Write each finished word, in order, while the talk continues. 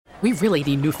We really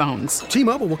need new phones.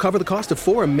 T-Mobile will cover the cost of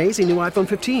 4 amazing new iPhone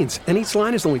 15s, and each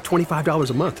line is only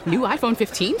 $25 a month. New iPhone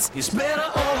 15s? It's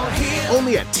better over here.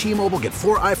 Only at T-Mobile, get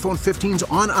 4 iPhone 15s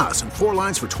on us and 4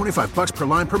 lines for $25 per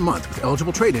line per month with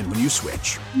eligible trade-in when you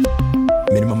switch.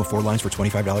 Minimum of 4 lines for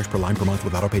 $25 per line per month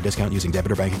with autopay discount using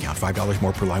debit or bank account. $5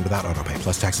 more per line without autopay,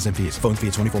 plus taxes and fees. Phone fee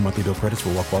at 24 monthly bill credits for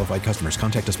well-qualified customers.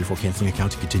 Contact us before canceling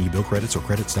account to continue bill credits or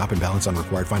credit stop and balance on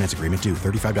required finance agreement due.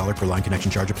 $35 per line connection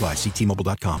charge applies. See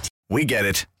T-Mobile.com. We get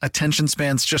it. Attention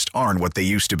spans just aren't what they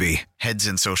used to be. Heads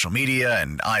in social media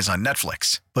and eyes on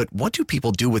Netflix. But what do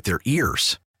people do with their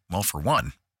ears? Well, for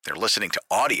one, they're listening to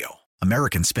audio.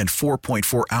 Americans spend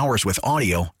 4.4 hours with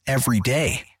audio every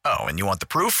day. Oh, and you want the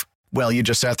proof? Well, you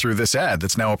just sat through this ad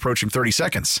that's now approaching 30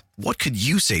 seconds. What could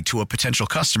you say to a potential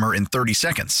customer in 30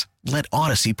 seconds? Let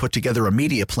Odyssey put together a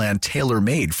media plan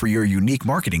tailor-made for your unique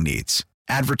marketing needs.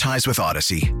 Advertise with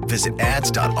Odyssey. Visit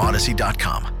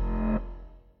ads.odyssey.com.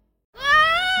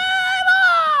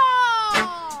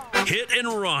 Hit and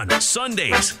Run,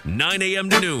 Sundays, 9 a.m.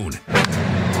 to noon.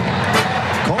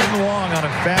 Colton Wong on a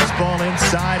fastball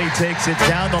inside. He takes it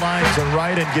down the line to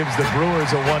right and gives the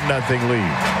Brewers a 1-0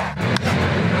 lead.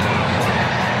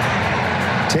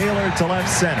 Taylor to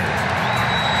left center.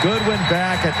 Goodwin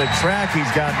back at the track. He's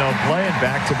got no play, and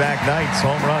back-to-back nights,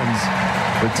 home runs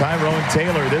with Tyrone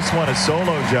Taylor. This one a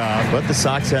solo job, but the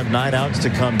Sox have 9 outs to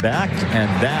come back, and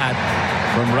that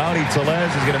from Rowdy Tellez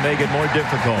is going to make it more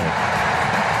difficult.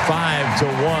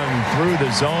 5-1 through the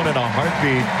zone in a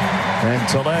heartbeat, and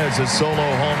Tellez a solo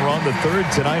home run, the third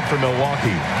tonight for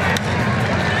Milwaukee.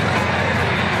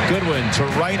 Goodwin to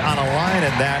right on a line,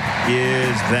 and that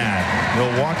is that.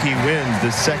 Milwaukee wins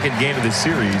the second game of the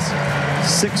series,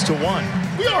 6-1.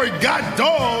 We already got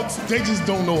dogs. They just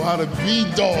don't know how to be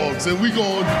dogs, and we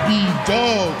gonna be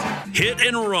dogs. Hit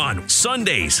and Run,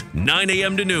 Sundays, 9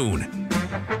 a.m. to noon.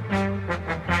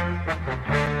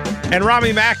 And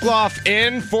Rami Makloff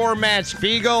in for Matt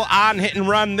Spiegel on Hit and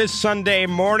Run this Sunday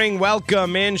morning.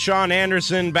 Welcome in Sean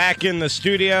Anderson back in the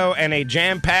studio, and a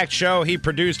jam-packed show he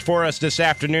produced for us this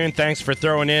afternoon. Thanks for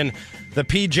throwing in the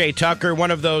PJ Tucker,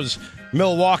 one of those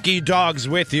Milwaukee dogs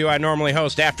with you. I normally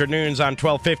host afternoons on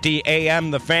 1250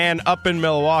 a.m. The Fan up in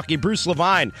Milwaukee. Bruce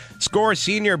Levine, Score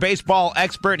senior baseball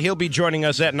expert. He'll be joining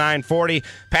us at 9:40.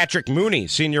 Patrick Mooney,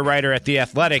 senior writer at The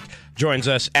Athletic, joins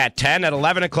us at 10. At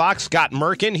 11 o'clock, Scott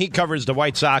Merkin. He covers the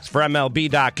White Sox for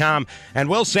MLB.com. And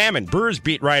Will Salmon, Brewers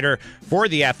beat writer for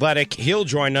The Athletic. He'll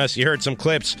join us. You heard some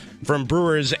clips from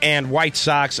Brewers and White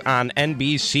Sox on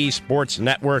NBC Sports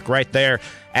Network right there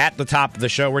at the top of the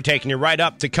show. We're taking you right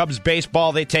up to Cubs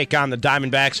baseball. They take on the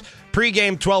Diamondbacks.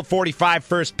 Pre-game 12:45,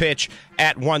 first pitch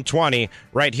at 1:20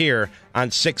 right here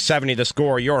on 670 The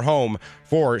Score, your home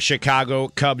for Chicago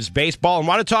Cubs baseball. And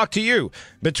want to talk to you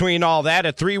between all that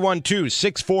at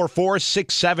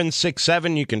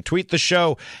 312-644-6767. You can tweet the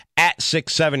show at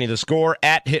 670 The Score,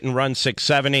 at Hit and Run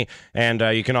 670. And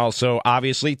you can also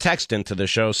obviously text into the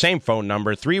show. Same phone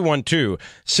number,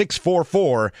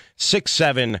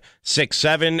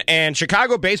 312-644-6767. And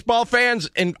Chicago baseball fans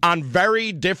on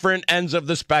very different ends of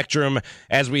the spectrum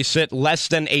as we sit less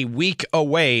than a week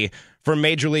away from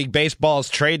Major League Baseball's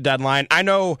trade deadline. I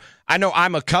know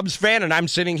I'm a Cubs fan, and I'm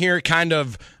sitting here kind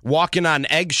of walking on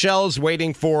eggshells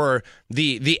waiting for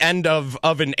the end of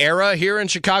an era here in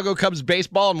Chicago Cubs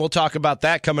baseball, and we'll talk about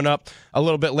that coming up a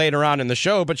little bit later on in the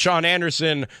show. But Sean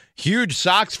Anderson, huge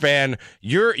Sox fan,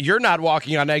 you're not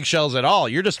walking on eggshells at all.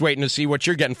 You're just waiting to see what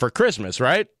you're getting for Christmas,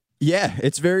 right? Yeah,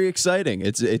 it's very exciting.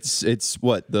 It's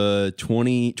what, the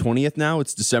 20th now?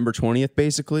 It's December 20th,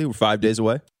 basically. We're 5 days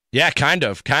away. Yeah, kind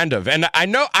of. And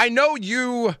I know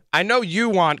you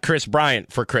want Chris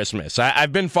Bryant for Christmas.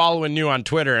 I've been following you on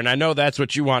Twitter, and I know that's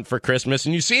what you want for Christmas.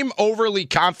 And you seem overly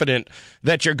confident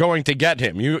that you're going to get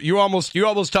him. You almost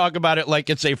talk about it like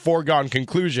it's a foregone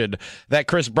conclusion that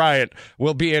Chris Bryant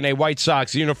will be in a White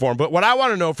Sox uniform. But what I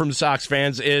want to know from Sox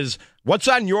fans is what's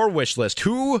on your wish list?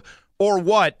 Who or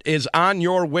what is on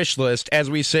your wish list as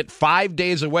we sit 5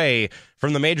 days away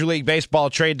from the Major League Baseball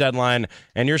trade deadline,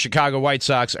 and your Chicago White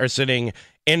Sox are sitting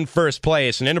in first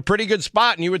place and in a pretty good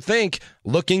spot, and you would think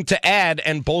looking to add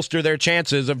and bolster their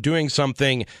chances of doing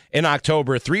something in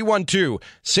October.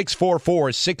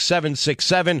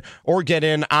 312-644-6767 or get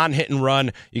in on Hit and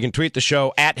Run. You can tweet the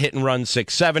show at Hit and Run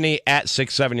 670, at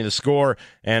 670 The Score.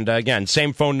 And again,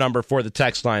 same phone number for the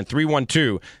text line,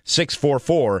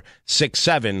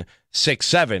 312-644-6767.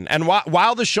 And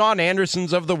while the Sean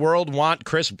Andersons of the world want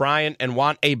Chris Bryant and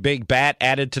want a big bat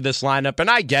added to this lineup, and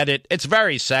I get it, it's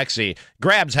very sexy,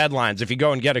 grabs headlines if you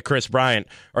go and get a Chris Bryant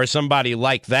or somebody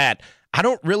like that, I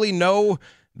don't really know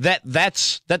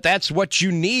that's what you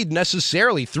need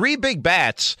necessarily. 3 big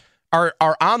bats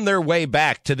are on their way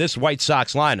back to this White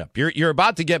Sox lineup. You're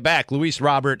about to get back Luis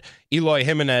Robert, Eloy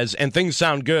Jimenez, and things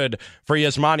sound good for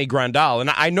Yasmani Grandal. And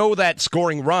I know that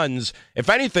scoring runs, if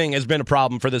anything, has been a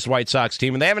problem for this White Sox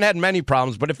team. And they haven't had many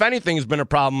problems, but if anything has been a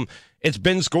problem, it's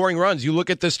been scoring runs. You look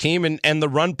at this team, and the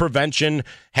run prevention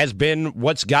has been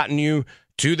what's gotten you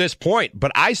to this point.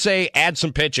 But I say add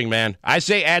some pitching, man. I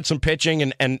say add some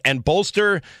pitching and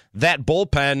bolster that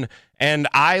bullpen. And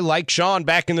I, like Sean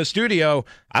back in the studio,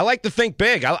 I like to think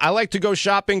big. I like to go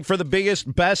shopping for the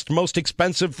biggest, best, most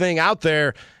expensive thing out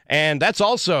there. And that's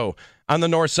also on the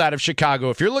north side of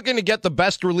Chicago. If you're looking to get the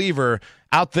best reliever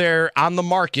out there on the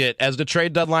market as the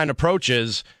trade deadline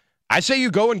approaches, I say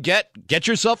you go and get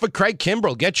yourself a Craig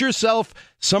Kimbrell. Get yourself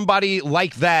somebody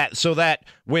like that, so that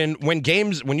when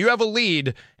you have a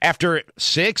lead after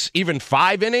 6, even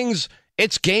 5 innings,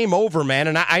 it's game over, man.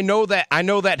 And I know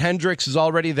that Hendricks is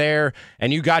already there,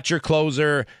 and you got your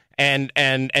closer, and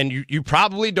you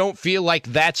probably don't feel like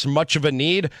that's much of a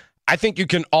need. I think you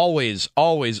can always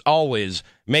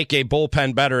make a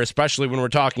bullpen better, especially when we're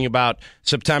talking about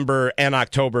September and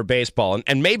October baseball.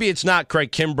 And maybe it's not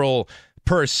Craig Kimbrell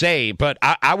per se, but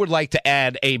I would like to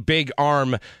add a big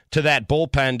arm to that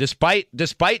bullpen,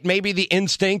 despite maybe the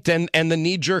instinct and the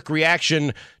knee-jerk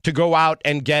reaction to go out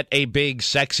and get a big,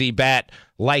 sexy bat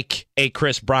like a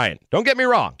Chris Bryant. Don't get me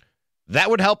wrong. That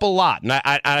would help a lot. And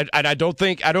I don't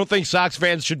think Sox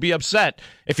fans should be upset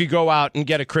if you go out and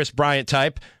get a Chris Bryant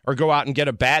type or go out and get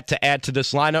a bat to add to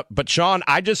this lineup. But Sean,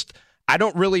 I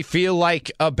don't really feel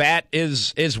like a bat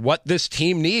is what this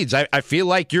team needs. I feel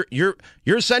like you're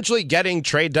essentially getting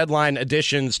trade deadline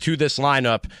additions to this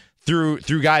lineup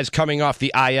through guys coming off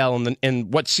the IL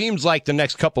in what seems like the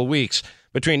next couple weeks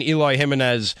between Eloy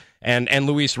Jimenez and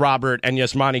Luis Robert and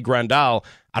Yasmani Grandal.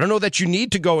 I don't know that you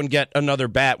need to go and get another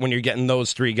bat when you're getting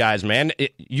those 3 guys, man.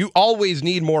 You always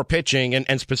need more pitching,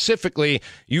 and specifically,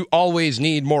 you always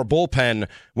need more bullpen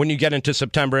when you get into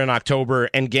September and October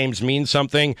and games mean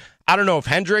something. I don't know if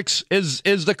Hendricks is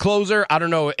the closer. I don't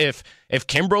know if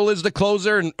Kimbrell is the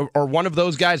closer, or one of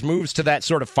those guys moves to that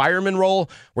sort of fireman role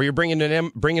where you're bringing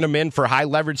him in for high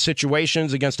leverage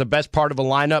situations against the best part of a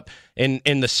lineup in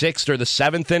the 6th or the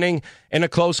 7th inning in a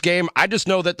close game. I just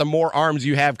know that the more arms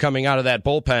you have coming out of that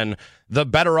bullpen, the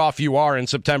better off you are in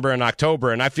September and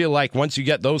October. And I feel like once you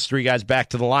get those 3 guys back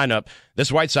to the lineup,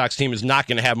 this White Sox team is not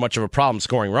going to have much of a problem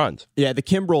scoring runs. Yeah, the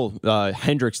Kimbrell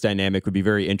Hendricks dynamic would be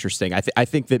very interesting. I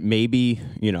think that maybe,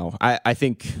 I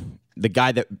think the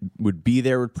guy that would be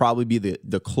there would probably be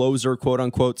the closer, quote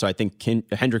unquote. So I think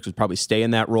Hendricks would probably stay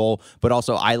in that role. But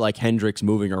also, I like Hendricks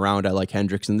moving around. I like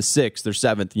Hendricks in the 6th or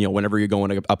 7th, whenever you're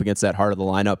going up against that heart of the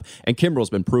lineup. And Kimbrell's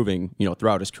been proving,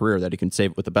 throughout his career that he can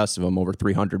save it with the best of them, over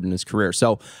 300 in his career.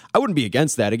 So I wouldn't be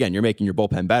against that. Again, you're making your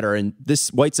bullpen better. And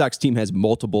this White Sox team has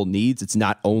multiple needs. It's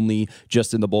not only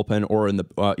just in the bullpen or in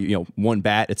the one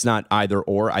bat. It's not either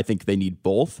or. I think they need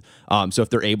both. So if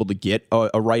they're able to get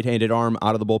a right-handed arm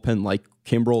out of the bullpen like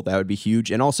Kimbrell, that would be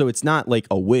huge. And also, it's not like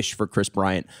a wish for Chris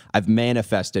Bryant. I've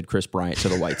manifested Chris Bryant to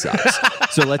the White Sox.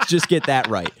 So let's just get that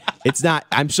right. It's not,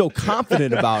 I'm so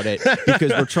confident about it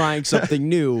because we're trying something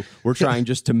new. We're trying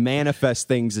just to manifest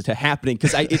things to happening,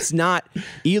 because it's not,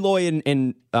 Eloy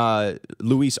and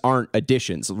Luis aren't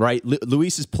additions, right?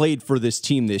 Luis has played for this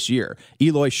team this year.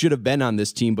 Eloy should have been on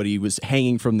this team, but he was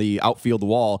hanging from the outfield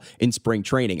wall in spring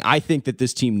training. I think that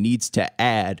this team needs to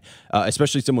add,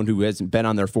 especially someone who hasn't been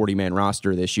on their 40-man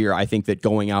roster this year. I think that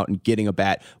going out and getting a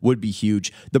bat would be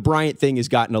huge. The Bryant thing has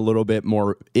gotten a little bit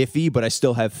more iffy, but I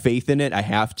still have faith in it. I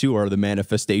have to, or the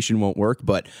manifestation won't work.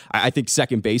 But I think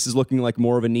second base is looking like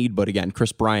more of a need. But again,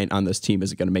 Chris Bryant on this team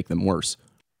isn't going to make them worse.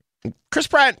 Chris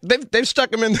Bryant, they've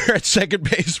stuck him in there at second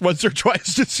base once or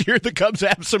twice this year, the Cubs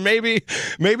have, so maybe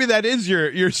that is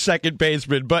your second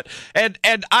baseman. But and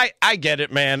I get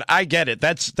it, man. I get it.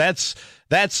 That's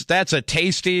a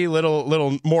tasty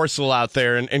little morsel out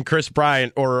there in Chris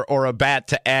Bryant or a bat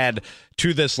to add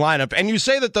to this lineup. And you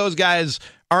say that those guys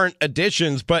aren't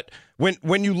additions, but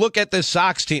when you look at this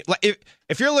Sox team,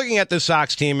 if you're looking at this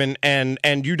Sox team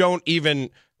and you don't even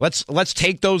Let's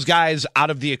take those guys out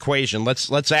of the equation.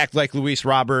 Let's act like Luis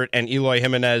Robert and Eloy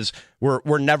Jimenez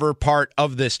were never part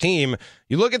of this team.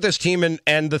 You look at this team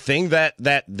and the thing that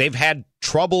they've had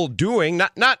trouble doing,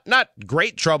 not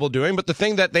great trouble doing, but the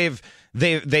thing that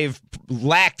they've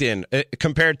lacked in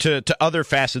compared to other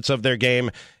facets of their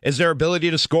game is their ability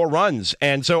to score runs.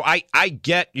 And so I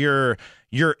get your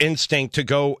instinct to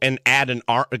go and add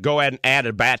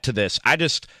a bat to this.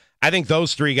 I think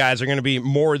those 3 guys are going to be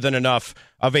more than enough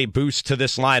of a boost to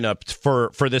this lineup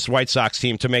for this White Sox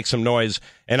team to make some noise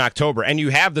in October. And you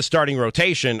have the starting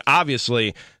rotation,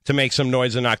 obviously, to make some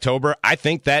noise in October. I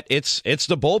think that it's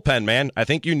the bullpen, man. I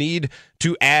think you need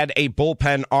to add a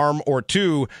bullpen arm or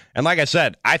two. And like I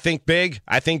said, I think big.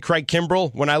 I think Craig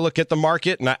Kimbrell, when I look at the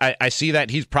market, and I see that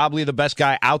he's probably the best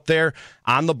guy out there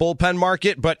on the bullpen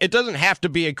market, but it doesn't have to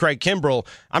be a Craig Kimbrell.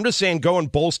 I'm just saying go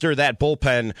and bolster that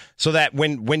bullpen so that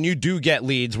when you do get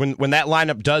leads, when that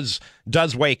lineup does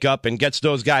wake up and gets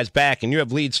those guys back and you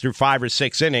have leads through 5 or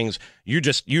 6 innings,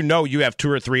 you know you have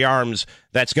 2 or 3 arms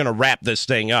that's going to wrap this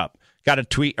thing up. Got a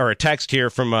tweet or a text here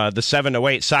from the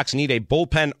 708. Sox need a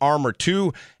bullpen arm or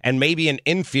two and maybe an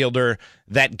infielder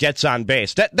that gets on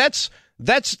base. That's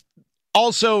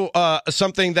also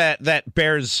something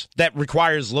that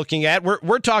requires looking at.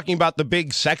 We're talking about the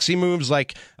big sexy moves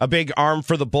like a big arm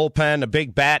for the bullpen, a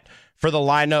big bat for the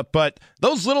lineup, but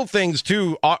those little things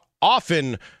too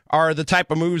often are the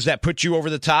type of moves that put you over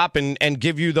the top and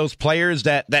give you those players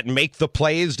that make the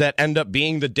plays that end up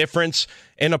being the difference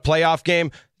in a playoff game.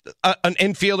 An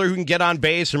infielder who can get on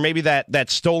base, or maybe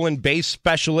that stolen base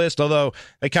specialist, although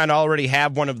they kind of already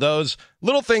have one of those.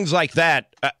 Little things like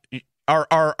that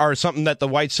are something that the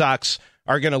White Sox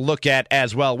are going to look at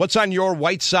as well. What's on your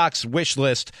White Sox wish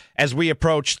list as we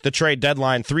approach the trade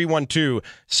deadline?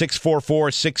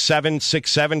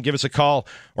 312-644-6767. Give us a call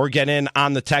or get in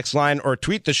on the text line or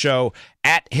tweet the show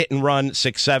at Hit and Run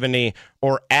 670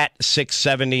 or at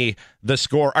 670 The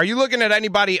Score. Are you looking at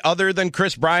anybody other than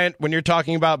Chris Bryant when you're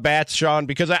talking about bats, Sean?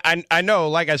 Because I know,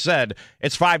 like I said,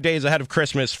 it's 5 days ahead of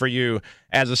Christmas for you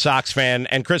as a Sox fan,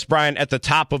 and Chris Bryant at the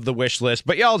top of the wish list,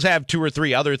 but y'all have 2 or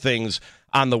 3 other things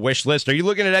on the wish list. Are you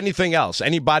looking at anything else,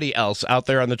 anybody else out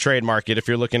there on the trade market if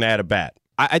you're looking at a bat?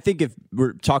 I think if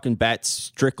we're talking bats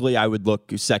strictly, I would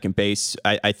look second base.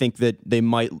 I think that they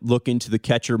might look into the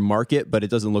catcher market, but it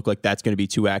doesn't look like that's going to be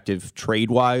too active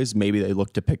trade-wise. Maybe they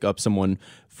look to pick up someone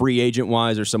free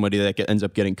agent-wise or somebody that ends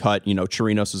up getting cut. You know,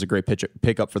 Chirinos is a great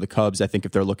pickup for the Cubs. I think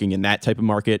if they're looking in that type of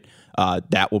market,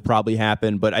 that will probably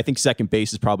happen. But I think second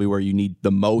base is probably where you need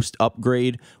the most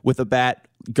upgrade with a bat.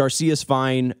 Garcia's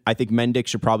fine. I think Mendick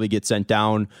should probably get sent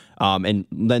down, and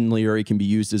Len Leary can be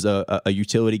used as a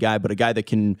utility guy, but a guy that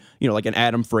can, like an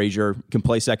Adam Frazier, can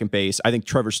play second base. I think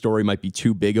Trevor Story might be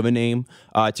too big of a name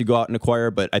to go out and acquire,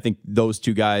 but I think those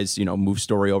 2 guys, move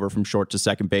Story over from short to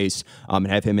second base and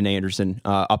have him and Anderson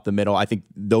up the middle. I think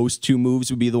those 2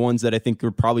 moves would be the ones that I think are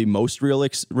probably most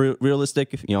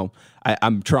realistic.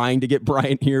 I'm trying to get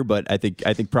Bryant here, but I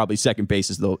think probably second base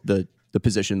is the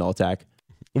position they'll attack.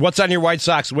 What's on your White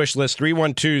Sox wish list?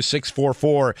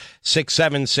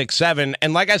 312-644-6767.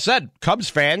 And like I said, Cubs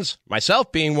fans,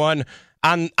 myself being one,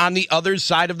 on the other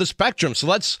side of the spectrum. So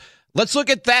let's look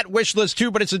at that wish list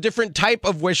too, but it's a different type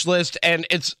of wish list, and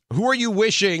it's who are you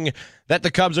wishing that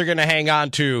the Cubs are going to hang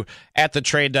on to at the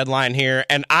trade deadline here?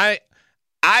 And I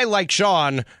like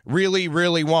Sean, really,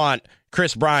 really want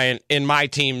Chris Bryant in my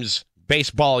team's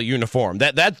baseball uniform.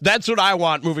 That's what I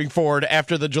want moving forward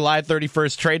after the July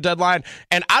 31st trade deadline.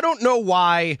 And I don't know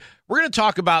why. We're going to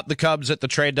talk about the Cubs at the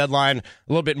trade deadline a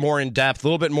little bit more in depth, a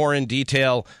little bit more in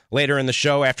detail later in the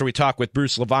show after we talk with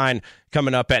Bruce Levine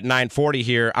coming up at 9:40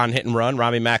 here on Hit and Run.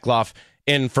 Rami Makloff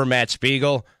in for Matt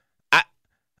Spiegel.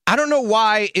 I don't know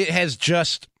why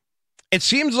it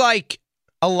seems like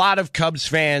a lot of Cubs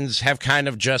fans have kind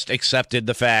of just accepted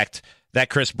the fact that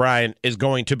Chris Bryant is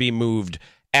going to be moved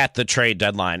at the trade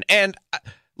deadline. And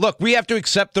look, we have to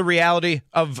accept the reality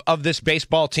of this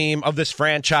baseball team, of this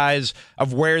franchise,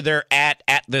 of where they're at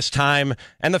this time,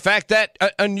 and the fact that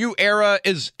a new era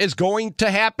is going to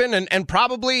happen and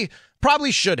probably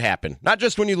should happen. Not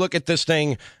just when you look at this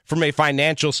thing from a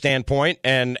financial standpoint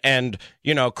and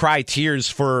cry tears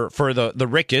for the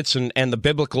Ricketts and the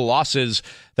biblical losses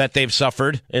that they've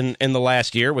suffered in the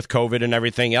last year with COVID and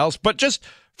everything else, but just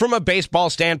from a baseball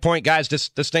standpoint, guys,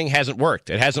 this thing hasn't worked.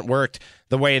 It hasn't worked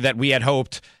the way that we had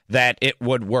hoped that it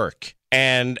would work.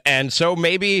 And so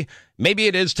maybe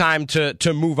it is time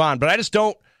to move on. But I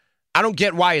don't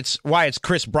get why it's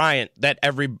Chris Bryant that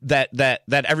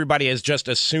everybody has just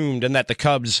assumed and that the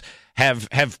Cubs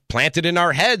have planted in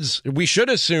our heads. We should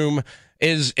assume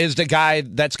is the guy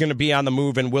that's going to be on the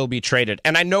move and will be traded.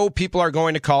 And I know people are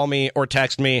going to call me or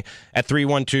text me at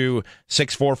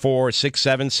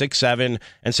 312-644-6767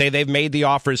 and say they've made the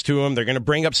offers to him. They're going to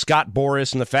bring up Scott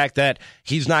Boras and the fact that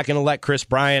he's not going to let Chris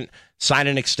Bryant sign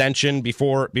an extension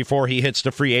before he hits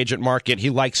the free agent market. He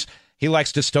likes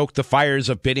to stoke the fires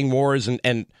of bidding wars,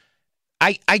 and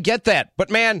I get that.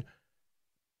 But man,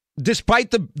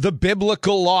 despite the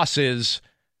biblical losses,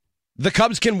 the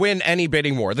Cubs can win any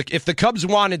bidding war. If the Cubs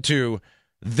wanted to,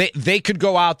 they could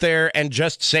go out there and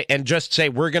just say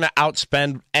we're going to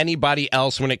outspend anybody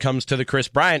else when it comes to the Chris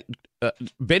Bryant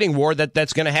bidding war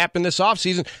that's going to happen this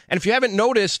offseason. And if you haven't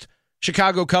noticed,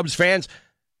 Chicago Cubs fans,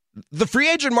 the free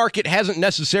agent market hasn't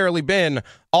necessarily been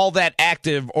all that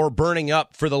active or burning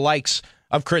up for the likes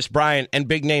of Chris Bryant and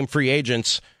big name free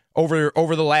agents over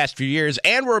the last few years.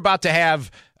 And we're about to have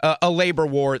a labor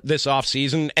war this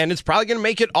offseason, and it's probably going to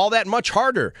make it all that much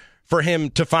harder for him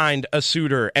to find a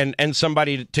suitor and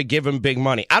somebody to give him big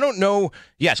money. I don't know.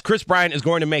 Yes, Chris Bryant is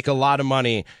going to make a lot of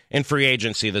money in free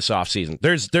agency this offseason.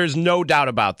 There's no doubt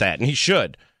about that, and he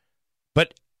should.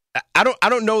 But I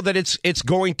don't know that it's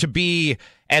going to be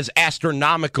as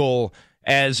astronomical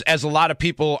as a lot of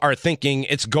people are thinking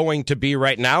it's going to be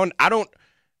right now. And I don't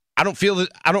feel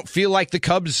like the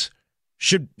Cubs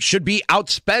should be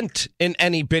outspent in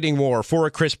any bidding war for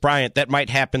a Chris Bryant that might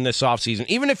happen this offseason.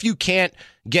 Even if you can't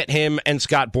get him and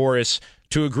Scott Boras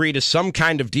to agree to some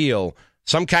kind of deal,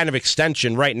 some kind of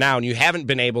extension right now, and you haven't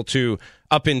been able to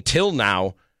up until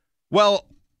now, well,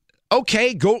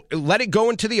 okay, let it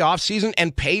go into the offseason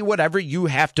and pay whatever you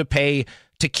have to pay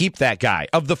to keep that guy.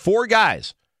 Of the four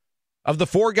guys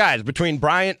between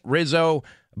Bryant, Rizzo,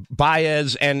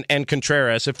 Baez, and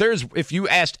Contreras, if you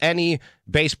asked any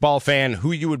baseball fan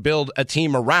who you would build a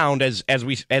team around as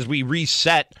we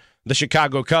reset the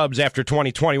Chicago Cubs after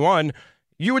 2021,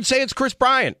 you would say it's Chris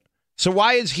Bryant. So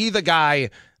why is he the guy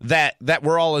that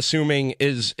we're all assuming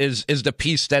is the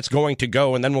piece that's going to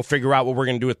go, and then we'll figure out what we're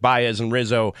going to do with Baez and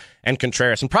Rizzo and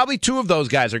Contreras, and probably two of those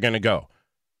guys are going to go.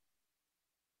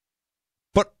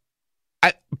 But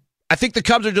I think the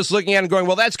Cubs are just looking at it and going,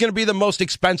 well, that's going to be the most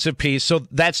expensive piece, so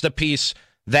that's the piece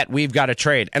that we've got to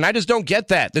trade. And I just don't get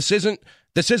that. This isn't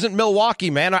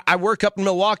Milwaukee, man. I work up in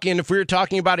Milwaukee, and if we were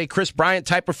talking about a Chris Bryant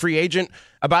type of free agent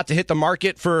about to hit the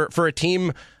market for a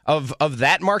team of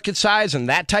that market size and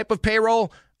that type of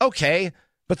payroll, okay.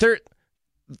 But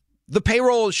the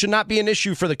payroll should not be an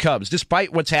issue for the Cubs,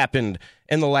 despite what's happened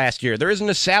in the last year. There isn't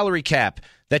a salary cap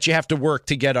that you have to work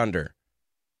to get under.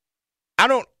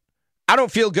 I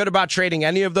don't feel good about trading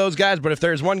any of those guys, but if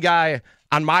there's one guy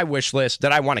on my wish list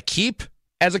that I want to keep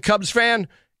as a Cubs fan,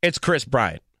 it's Chris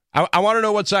Bryant. I want to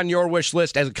know what's on your wish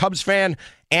list as a Cubs fan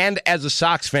and as a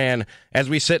Sox fan as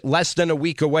we sit less than a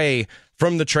week away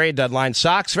from the trade deadline.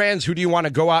 Sox fans, who do you want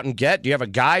to go out and get? Do you have a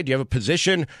guy? Do you have a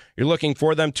position you're looking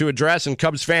for them to address? And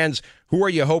Cubs fans, who are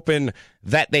you hoping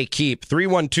that they keep?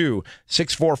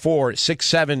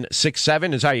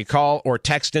 312-644-6767 is how you call or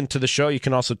text into the show. You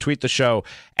can also tweet the show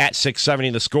at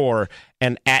 670 The Score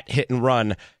and at Hit and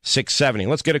Run 670.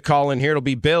 Let's get a call in here. It'll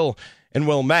be Bill and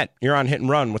Wilmette. You're on Hit and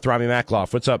Run with Rami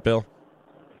Makloff. What's up, Bill?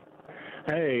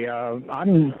 Hey,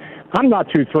 I'm not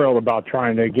too thrilled about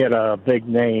trying to get a big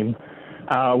name.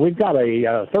 We've got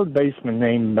a third baseman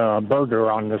named Berger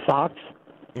on the Sox,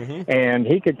 and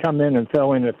he could come in and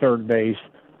fill in at third base,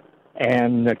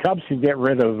 and the Cubs could get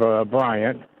rid of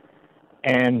Bryant,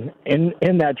 and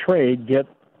in that trade get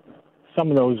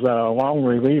some of those long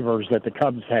relievers that the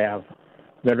Cubs have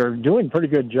that are doing a pretty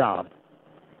good job.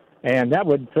 And that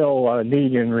would fill a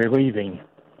need in relieving.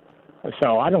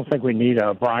 So I don't think we need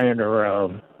a Bryant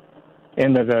or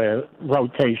into the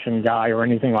rotation guy or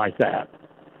anything like that.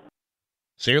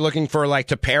 So you're looking for like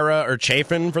Tepera or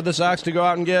Chafin for the Sox to go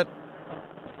out and get?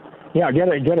 Yeah,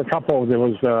 get a couple of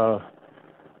those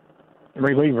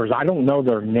relievers. I don't know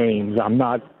their names.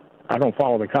 I don't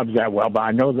follow the Cubs that well, but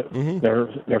I know that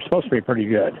they're supposed to be pretty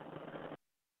good.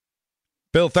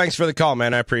 Bill, thanks for the call,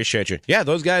 man. I appreciate you. Yeah,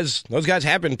 those guys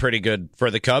have been pretty good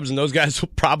for the Cubs, and those guys will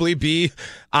probably be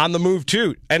on the move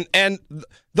too. And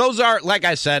those are, like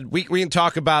I said, we can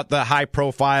talk about the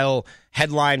high-profile,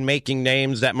 headline-making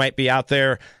names that might be out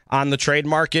there on the trade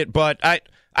market, but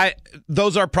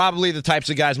those are probably the types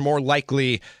of guys more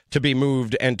likely to be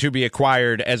moved and to be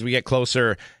acquired as we get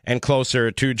closer and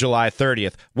closer to July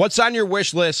 30th. What's on your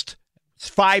wish list? It's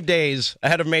 5 days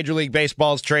ahead of Major League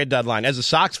Baseball's trade deadline. As a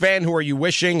Sox fan, who are you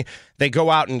wishing they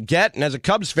go out and get? And as a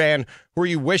Cubs fan, who are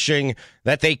you wishing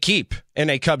that they keep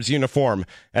in a Cubs uniform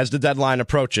as the deadline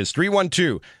approaches?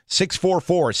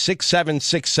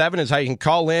 312-644-6767 is how you can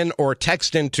call in or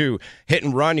text into Hit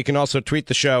and Run. You can also tweet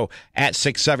the show at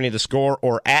 670 The Score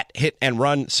or at Hit and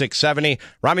Run 670.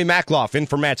 Rami Makloff in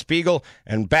for Matt Spiegel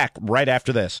and back right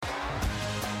after this.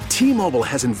 T-Mobile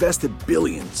has invested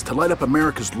billions to light up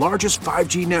America's largest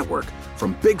 5G network,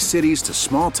 from big cities to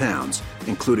small towns,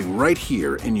 including right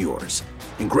here in yours.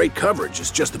 And great coverage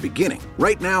is just the beginning.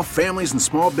 Right now, families and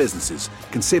small businesses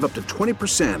can save up to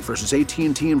 20% versus AT&T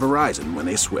and Verizon when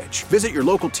they switch. Visit your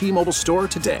local T-Mobile store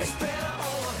today.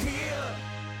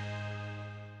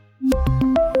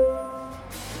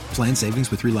 Plan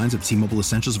savings with 3 lines of T-Mobile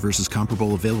Essentials versus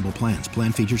comparable available plans.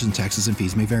 Plan features and taxes and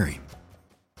fees may vary.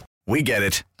 We get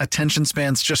it. Attention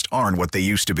spans just aren't what they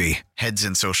used to be. Heads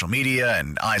in social media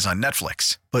and eyes on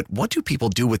Netflix. But what do people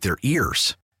do with their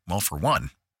ears? Well, for one,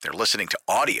 they're listening to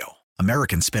audio.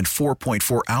 Americans spend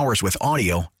 4.4 hours with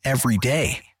audio every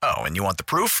day. Oh, and you want the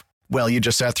proof? Well, you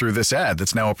just sat through this ad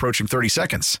that's now approaching 30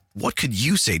 seconds. What could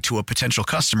you say to a potential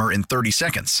customer in 30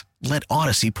 seconds? Let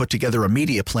Odyssey put together a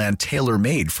media plan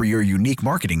tailor-made for your unique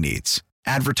marketing needs.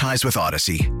 Advertise with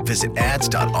Odyssey. Visit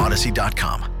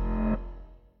ads.odyssey.com.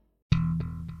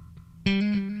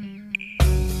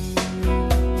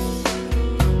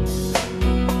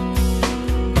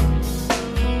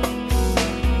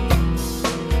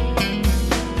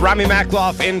 Rami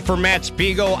Makloff in for Matt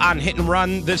Spiegel on Hit and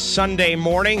Run this Sunday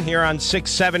morning here on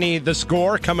 670 The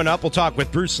Score. Coming up, we'll talk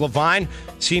with Bruce Levine,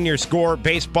 senior score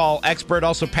baseball expert.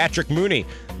 Also, Patrick Mooney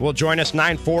will join us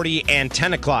 9:40 and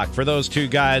 10 o'clock for those two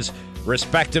guys,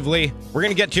 respectively. We're going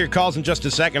to get to your calls in just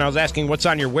a second. I was asking what's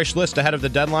on your wish list ahead of the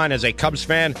deadline as a Cubs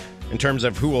fan in terms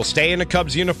of who will stay in a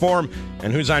Cubs uniform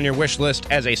and who's on your wish list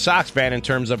as a Sox fan in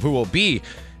terms of who will be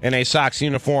in a Sox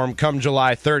uniform come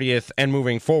July 30th and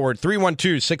moving forward.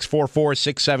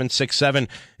 312-644-6767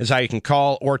 is how you can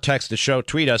call or text the show.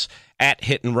 Tweet us at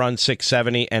Hit and Run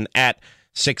 670 and at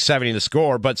 670 The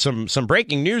Score. But some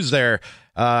breaking news there.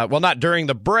 Well, not during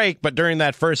the break, but during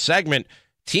that first segment.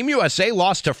 Team USA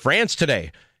lost to France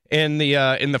today in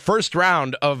the first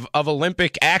round of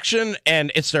Olympic action,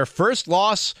 and it's their first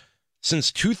loss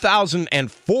since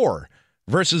 2004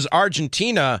 versus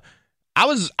Argentina. I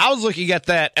was looking at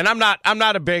that, and I'm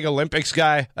not a big Olympics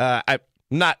guy. I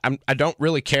don't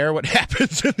really care what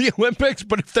happens in the Olympics,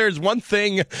 but if there's one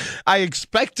thing I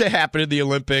expect to happen in the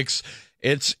Olympics,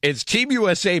 it's Team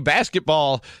USA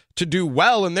basketball to do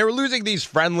well, and they were losing these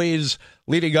friendlies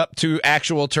leading up to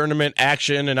actual tournament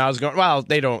action, and I was going, well,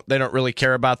 they don't really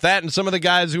care about that, and some of the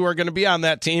guys who are going to be on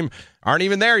that team aren't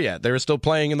even there yet. They were still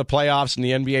playing in the playoffs and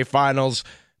the NBA Finals.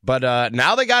 But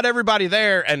now they got everybody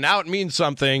there, and now it means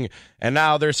something, and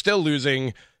now they're still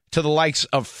losing to the likes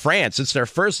of France. It's their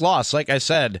first loss, like I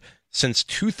said, since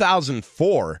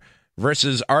 2004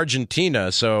 versus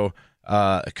Argentina, so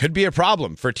it could be a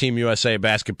problem for Team USA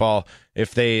basketball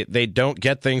if they don't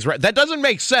get things right. That doesn't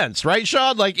make sense, right,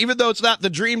 Sean? Like, even though it's not the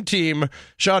dream team,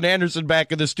 Sean Anderson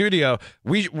back in the studio,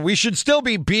 we should still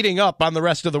be beating up on the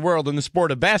rest of the world in the sport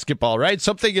of basketball, right?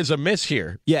 Something is amiss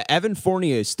here. Yeah, Evan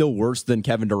Fournier is still worse than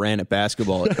Kevin Durant at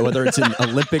basketball, whether it's an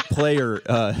Olympic player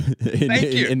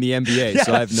in the NBA. Yes.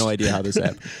 So I have no idea how this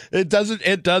happened. It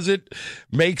doesn't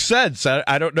make sense.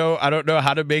 I don't know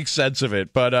how to make sense of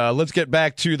it. But let's get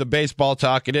back to the baseball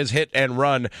talk. It is Hit and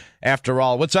Run after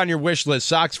all. What's on your wish list,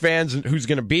 Sox fans, who's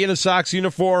going to be in a Sox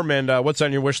uniform, and what's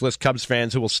on your wish list, Cubs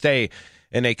fans, who will stay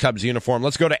in a Cubs uniform?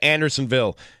 Let's go to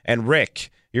Andersonville. And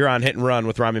Rick, you're on Hit and Run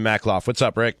with Rami Makloff. What's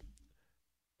up, Rick?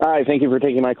 Hi, thank you for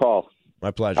taking my call. My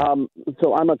pleasure.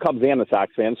 So I'm a Cubs and a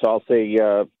Sox fan, so I'll say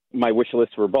my wish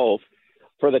list for both.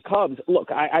 For the Cubs, look,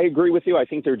 I agree with you. I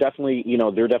think they're definitely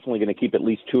going to keep at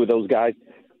least two of those guys.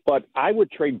 But I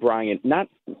would trade Bryant, not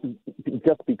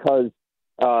just because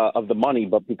of the money,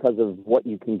 but because of what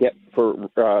you can get for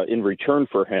in return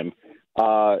for him,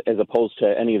 as opposed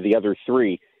to any of the other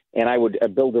three. And I would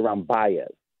build around Baez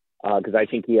because I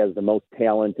think he has the most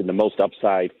talent and the most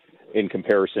upside in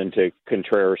comparison to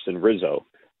Contreras and Rizzo.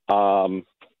 And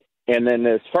then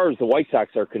as far as the White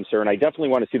Sox are concerned, I definitely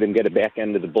want to see them get a back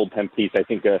end of the bullpen piece. I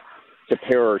think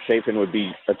Tepera or Chafin would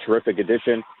be a terrific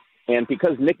addition. And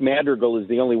because Nick Madrigal is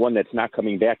the only one that's not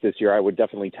coming back this year, I would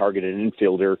definitely target an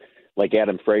infielder like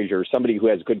Adam Frazier, somebody who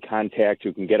has good contact,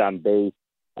 who can get on base,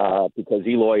 because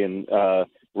Eloy and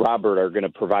Robert are going to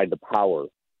provide the power.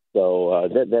 So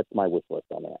that's my wish list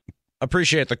on that.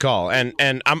 Appreciate the call, and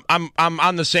I'm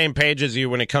on the same page as you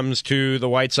when it comes to the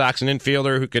White Sox, an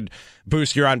infielder who could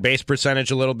boost your on base percentage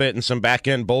a little bit, and some back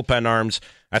end bullpen arms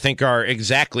I think are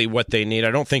exactly what they need. I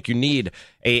don't think you need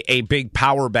a big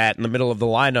power bat in the middle of the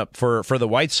lineup for the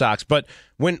White Sox. But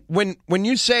when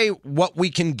you say what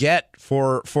we can get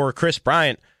for Chris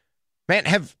Bryant, man,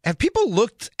 have people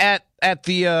looked at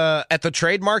the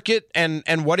trade market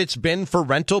and what it's been for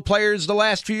rental players the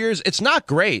last few years? It's not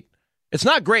great. It's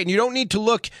not great, and you don't need to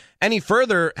look any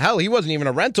further. Hell, he wasn't even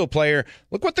a rental player.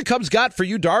 Look what the Cubs got for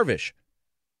Yu Darvish.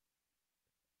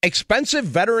 Expensive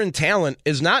veteran talent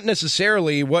is not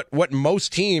necessarily what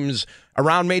most teams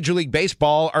around Major League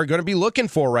Baseball are going to be looking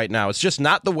for right now. It's just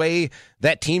not the way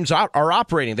that teams are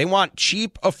operating. They want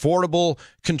cheap, affordable,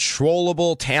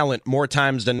 controllable talent more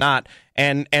times than not,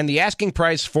 and the asking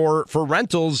price for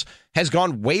rentals has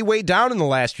gone way, way down in the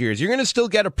last years. You're going to still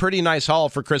get a pretty nice haul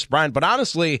for Kris Bryant, but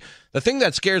honestly, the thing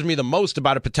that scares me the most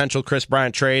about a potential Kris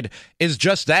Bryant trade is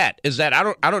just that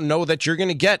I don't know that you're going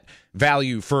to get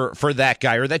value for that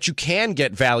guy, or that you can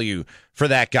get value for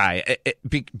that guy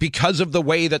because of the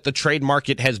way that the trade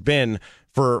market has been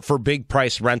for big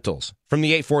price rentals. From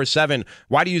the 847,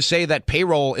 why do you say that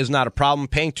payroll is not a problem?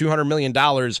 Paying $200 million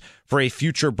for a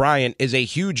future Bryant is a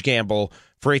huge gamble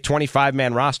for a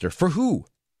 25-man roster. For who?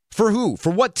 For who?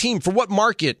 For what team? For what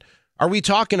market are we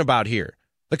talking about here?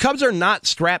 The Cubs are not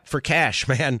strapped for cash,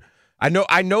 man. I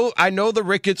know the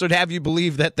Ricketts would have you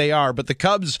believe that they are, but the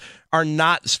Cubs are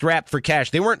not strapped for cash.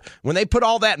 They weren't, when they put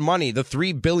all that money, the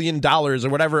 $3 billion or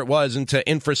whatever it was, into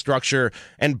infrastructure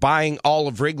and buying all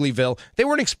of Wrigleyville, they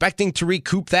weren't expecting to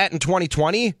recoup that in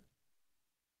 2020.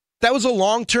 That was a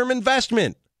long-term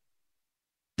investment.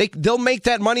 They'll make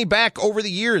that money back over the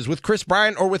years with Kris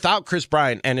Bryant or without Kris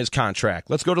Bryant and his contract.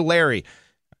 Let's go to Larry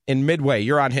in Midway.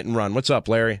 You're on Hit and Run. What's up,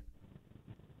 Larry?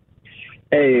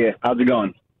 Hey, how's it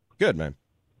going? Good, man.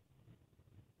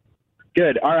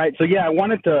 Good. All right. So, I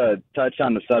wanted to touch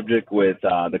on the subject with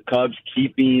the Cubs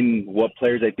keeping what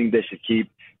players I think they should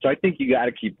keep. So I think you got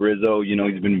to keep Rizzo.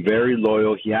 He's been very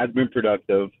loyal. He has been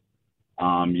productive. He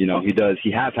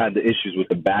has had the issues with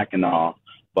the back and all.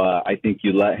 But I think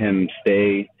you let him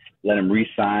stay, let him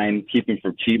re-sign, keep him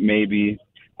for cheap maybe.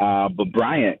 But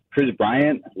Kris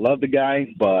Bryant, love the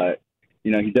guy, but,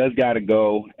 he does got to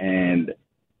go. And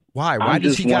why? Why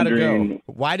does he got to go?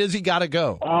 Why does he got to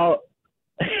go?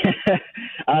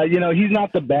 He's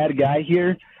not the bad guy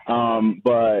here,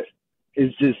 but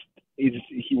it's just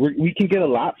we can get a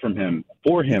lot from him,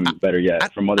 better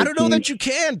yet, from other teams. I don't know that you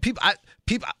can. People,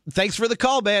 thanks for the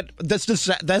call, man. That's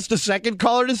the second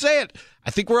caller to say it. I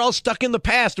think we're all stuck in the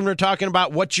past when we're talking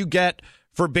about what you get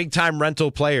for big time rental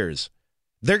players.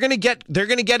 They're gonna get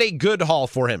a good haul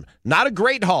for him, not a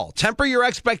great haul. Temper your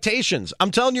expectations.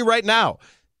 I'm telling you right now.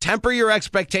 Temper your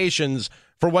expectations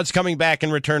for what's coming back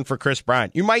in return for Kris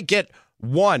Bryant. You might get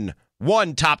one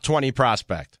top 20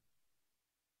 prospect.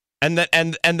 And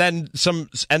then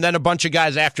a bunch of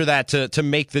guys after that to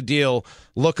make the deal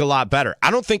look a lot better. I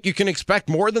don't think you can expect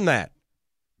more than that.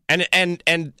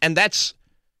 And that's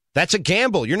a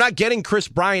gamble. You're not getting Kris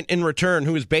Bryant in return,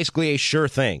 who is basically a sure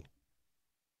thing.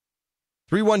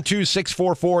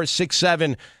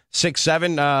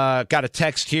 312-644-6767. Got a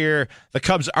text here. The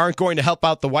Cubs aren't going to help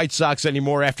out the White Sox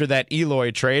anymore after that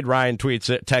Eloy trade. Ryan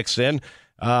texts in.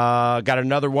 Got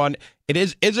another one.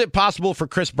 Is it possible for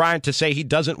Kris Bryant to say he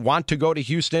doesn't want to go to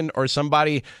Houston or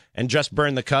somebody and just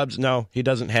burn the Cubs? No, he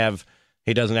doesn't have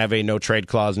a no trade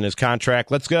clause in his contract.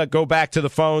 Let's go back to the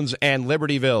phones and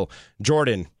Libertyville.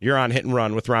 Jordan, you're on Hit and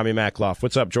Run with Rami Makloff.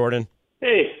 What's up, Jordan?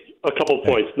 Hey, a couple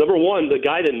points. Number one, the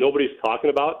guy that nobody's talking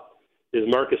about is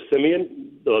Marcus Semien.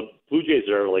 The Blue Jays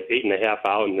are like 8.5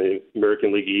 out in the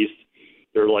American League East.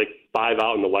 They're like 5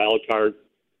 out in the wild card.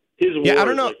 I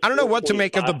don't know what to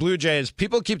make of the Blue Jays.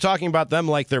 People keep talking about them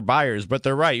like they're buyers, but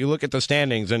they're right. You look at the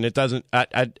standings, and it doesn't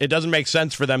make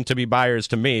sense for them to be buyers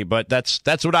to me. But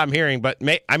that's what I'm hearing. But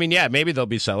maybe they'll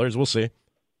be sellers. We'll see.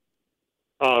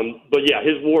 But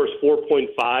his WAR is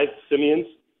 4.5 Semien's,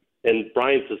 and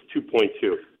Bryant's is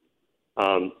 2.2.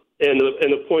 And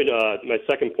the point, my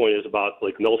second point is about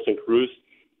like Nelson Cruz.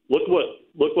 Look what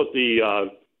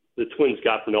the Twins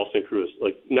got for Nelson Cruz,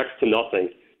 like next to nothing.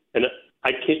 And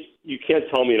you can't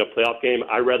tell me in a playoff game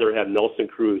I'd rather have Nelson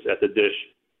Cruz at the dish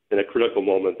in a critical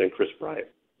moment than Kris Bryant.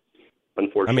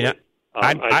 Unfortunately,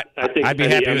 I think I'd be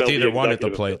happy with either one at the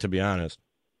plate, to be honest.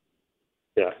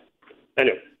 Yeah.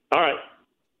 Anyway, all right.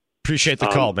 Appreciate the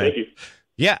call, man. Thank you.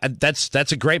 Yeah,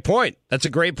 that's a great point. That's a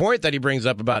great point that he brings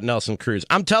up about Nelson Cruz.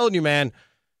 I'm telling you, man,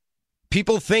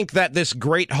 people think that this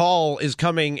great haul is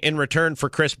coming in return for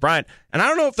Kris Bryant. And I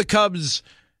don't know if the Cubs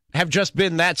have just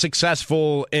been that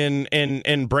successful in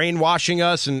brainwashing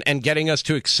us and getting us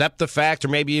to accept the fact, or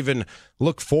maybe even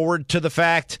look forward to the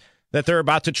fact that they're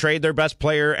about to trade their best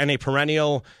player and a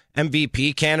perennial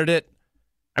MVP candidate.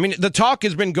 I mean, the talk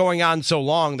has been going on so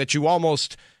long that you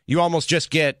almost just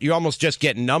get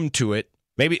numb to it.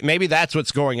 Maybe that's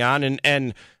what's going on,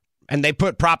 and they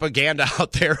put propaganda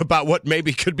out there about what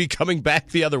maybe could be coming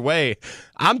back the other way.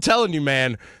 I'm telling you,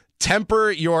 man, temper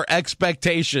your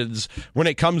expectations when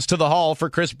it comes to the haul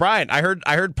for Kris Bryant. I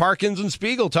heard Parkins and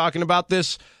Spiegel talking about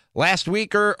this last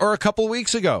week or a couple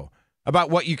weeks ago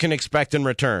about what you can expect in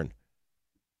return.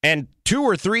 And 2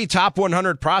 or 3 top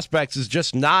 100 prospects is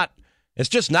just not. It's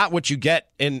just not what you get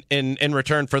in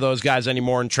return for those guys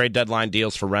anymore in trade deadline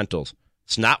deals for rentals.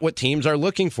 It's not what teams are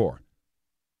looking for.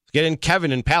 Let's get in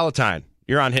Kevin in Palatine.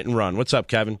 You're on Hit and Run. What's up,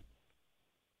 Kevin?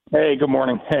 Hey, good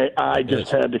morning. Hey, I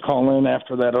just had to call in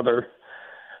after that other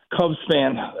Cubs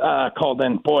fan called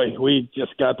in. Boy, we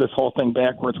just got this whole thing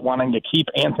backwards, wanting to keep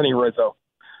Anthony Rizzo.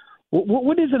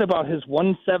 What is it about his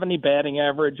 170 batting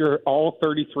average or all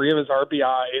 33 of his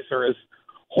RBIs or his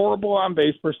horrible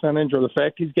on-base percentage or the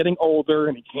fact he's getting older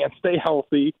and he can't stay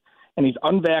healthy and he's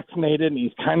unvaccinated and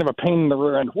he's kind of a pain in the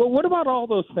rear end? Well, what about all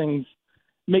those things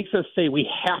makes us say we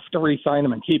have to re-sign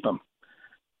him and keep him?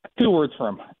 2 words for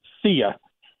him. See ya.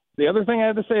 The other thing I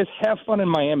have to say is have fun in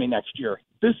Miami next year.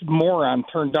 This moron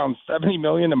turned down $70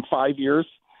 million in 5 years.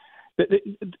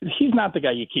 He's not the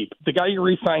guy you keep. The guy you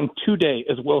re-sign today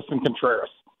is Wilson Contreras.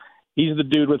 He's the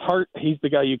dude with heart. He's the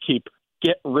guy you keep.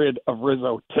 Get rid of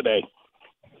Rizzo today.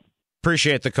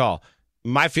 Appreciate the call.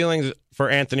 My feelings for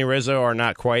Anthony Rizzo are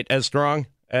not quite as strong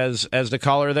as the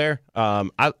caller there.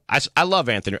 I love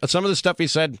Anthony. Some of the stuff he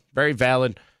said, very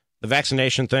valid. The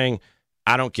vaccination thing,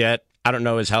 I don't get. I don't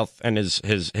know his health and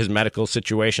his medical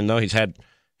situation, though. He's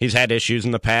had issues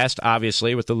in the past,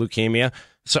 obviously, with the leukemia.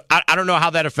 So I don't know how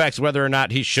that affects whether or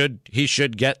not he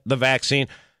should get the vaccine.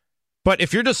 But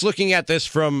if you're just looking at this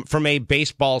from a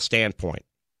baseball standpoint,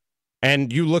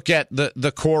 and you look at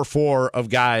the core 4 of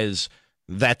guys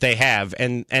that they have,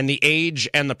 and the age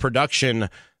and the production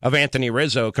of Anthony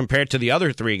Rizzo compared to the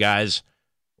other 3 guys,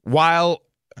 while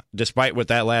despite what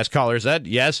that last caller said,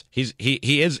 yes, he's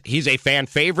a fan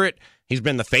favorite. He's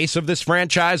been the face of this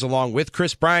franchise along with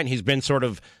Chris Bryant. He's been sort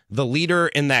of the leader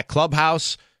in that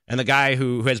clubhouse and the guy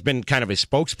who has been kind of a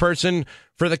spokesperson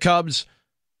for the Cubs.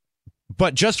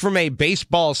 But just from a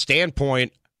baseball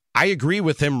standpoint, I agree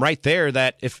with him right there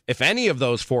that if any of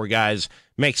those 4 guys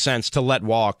make sense to let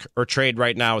walk or trade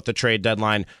right now at the trade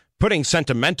deadline, putting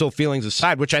sentimental feelings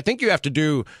aside, which I think you have to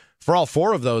do for all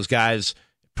 4 of those guys,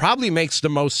 probably makes the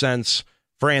most sense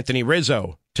for Anthony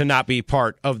Rizzo to not be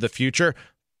part of the future.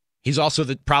 He's also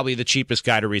probably the cheapest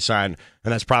guy to re-sign,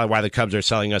 and that's probably why the Cubs are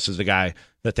selling us as the guy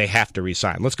that they have to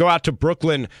re-sign. Let's go out to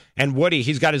Brooklyn and Woody.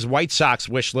 He's got his White Sox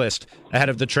wish list ahead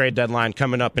of the trade deadline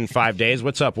coming up in 5 days.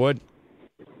 What's up, Wood?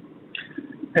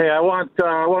 Hey, I want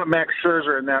Max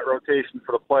Scherzer in that rotation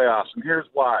for the playoffs, and here's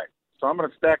why. So I'm going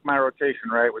to stack my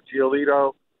rotation, right, with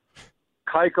Giolito,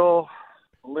 Keuchel,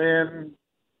 Lynn,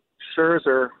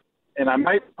 Scherzer, and I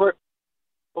might put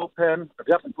bullpen. I've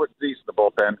definitely put Zeese in the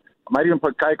bullpen. I might even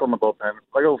put Keuchel in the bullpen.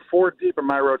 If I go 4 deep in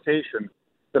my rotation,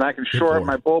 then I can shore up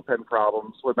my bullpen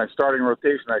problems with my starting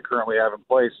rotation I currently have in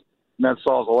place, and that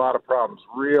solves a lot of problems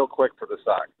real quick for the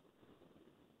Sox.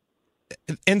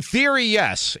 In theory,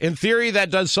 yes. In theory, that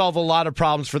does solve a lot of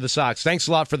problems for the Sox. Thanks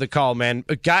a lot for the call, man.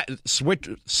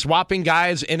 Swapping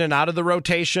guys in and out of the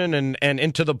rotation and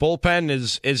into the bullpen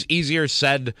is easier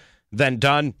said than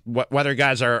done. Whether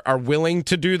guys are willing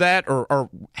to do that or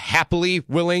happily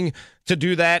willing to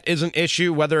do that is an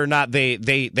issue. Whether or not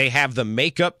they have the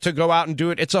makeup to go out and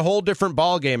do it, it's a whole different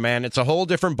ballgame, man. It's a whole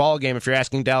different ballgame if you're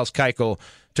asking Dallas Keuchel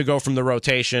to go from the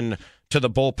rotation to the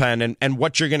bullpen and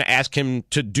what you're going to ask him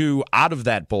to do out of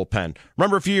that bullpen.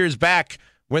 Remember a few years back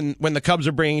when the Cubs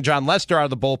are bringing John Lester out of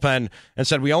the bullpen and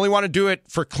said, we only want to do it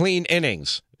for clean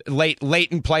innings. Late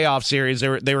in playoff series,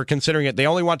 they were considering it. They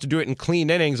only want to do it in clean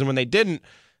innings, and when they didn't,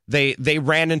 they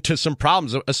ran into some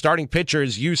problems. A starting pitcher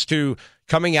is used to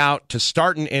coming out to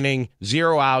start an inning,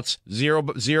 0 outs,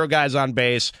 zero guys on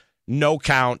base, no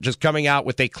count, just coming out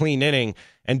with a clean inning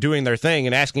and doing their thing,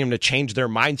 and asking them to change their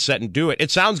mindset and do it.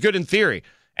 It sounds good in theory.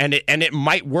 And it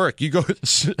might work. You go.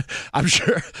 I'm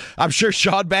sure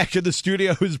Sean back in the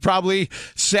studio is probably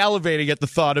salivating at the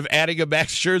thought of adding a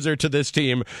Max Scherzer to this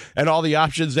team and all the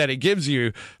options that it gives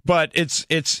you. But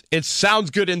it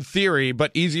sounds good in theory, but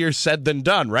easier said than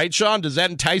done, right, Sean? Does that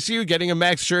entice you, getting a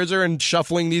Max Scherzer and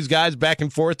shuffling these guys back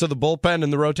and forth to the bullpen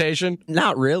and the rotation?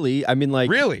 Not really. I mean,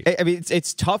 really? I mean,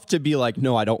 it's tough to be like,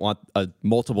 no, I don't want a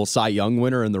multiple Cy Young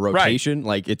winner in the rotation.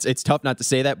 Right. Like it's tough not to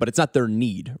say that, but it's not their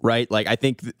need, right? Like I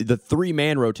think the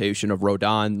 3-man rotation of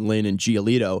Rodon, Lynn, and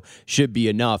Giolito should be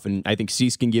enough, and I think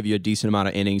Cease can give you a decent amount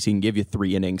of innings. He can give you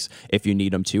 3 innings if you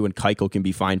need him to, and Keuchel can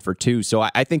be fine for 2. So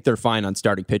I think they're fine on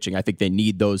starting pitching. I think they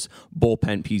need those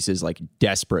bullpen pieces like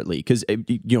desperately because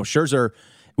Scherzer.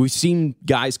 We've seen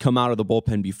guys come out of the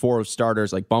bullpen before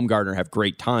starters like Bumgarner have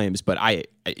great times, but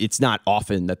it's not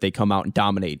often that they come out and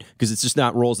dominate because it's just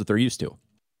not roles that they're used to.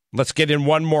 Let's get in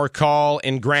one more call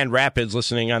in Grand Rapids.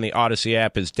 Listening on the Odyssey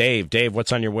app is Dave. Dave,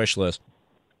 what's on your wish list?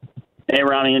 Hey,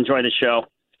 Ronnie, enjoy the show.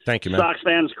 Thank you, man. Sox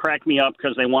fans crack me up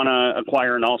because they want to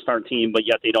acquire an all-star team, but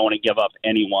yet they don't want to give up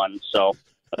anyone. So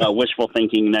wishful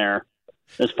thinking there.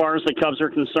 As far as the Cubs are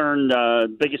concerned,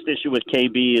 biggest issue with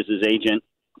KB is his agent.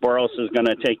 Boros is going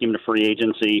to take him to free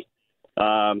agency.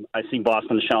 I see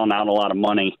Boston shelling out a lot of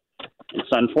money. It's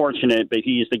unfortunate, but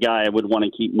he's the guy I would want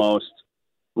to keep most.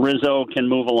 Rizzo can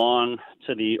move along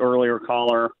to the earlier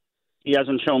caller. He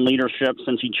hasn't shown leadership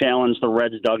since he challenged the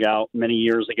Reds dugout many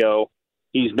years ago.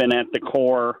 He's been at the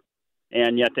core,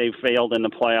 and yet they've failed in the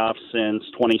playoffs since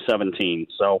 2017.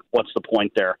 So what's the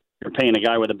point there? You're paying a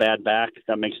guy with a bad back.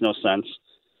 That makes no sense.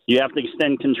 You have to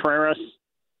extend Contreras,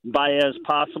 Baez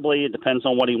possibly. It depends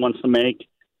on what he wants to make.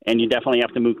 And you definitely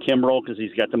have to move Kimbrel because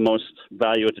he's got the most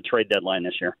value at the trade deadline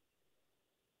this year.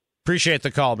 Appreciate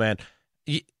the call, man.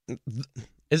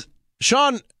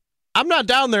 Sean, I'm not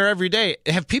down there every day.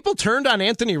 Have people turned on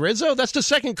Anthony Rizzo? That's the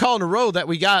second call in a row that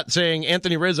we got saying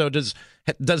Anthony Rizzo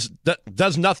doesn't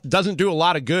do a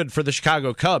lot of good for the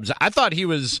Chicago Cubs. I thought he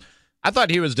was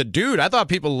the dude. I thought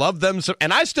people loved them,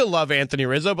 and I still love Anthony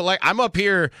Rizzo. But I'm up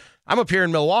here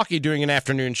in Milwaukee doing an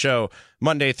afternoon show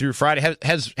Monday through Friday.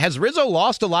 Has Rizzo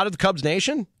lost a lot of the Cubs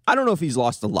Nation? I don't know if he's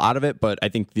lost a lot of it, but I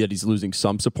think that he's losing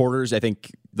some supporters. I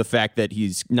think the fact that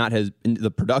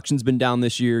the production's been down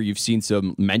this year. You've seen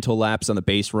some mental lapse on the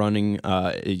base running.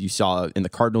 You saw in the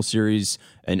Cardinal series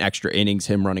an extra innings,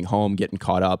 him running home, getting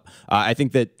caught up. I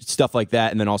think that stuff like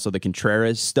that, and then also the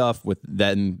Contreras stuff with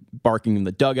them barking in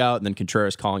the dugout, and then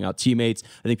Contreras calling out teammates.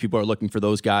 I think people are looking for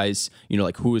those guys.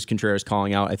 Like who is Contreras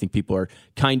calling out? I think people are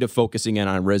kind of focusing in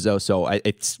on Rizzo, so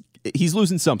he's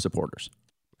losing some supporters.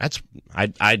 I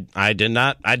did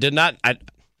not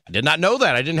know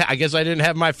that. I guess I didn't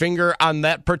have my finger on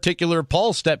that particular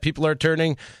pulse that people are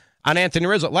turning on Anthony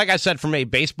Rizzo. Like I said, from a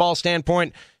baseball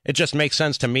standpoint, it just makes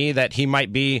sense to me that he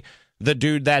might be the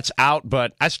dude that's out.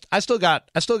 But I still got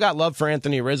love for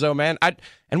Anthony Rizzo, man.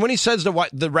 And when he says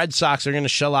the Red Sox are going to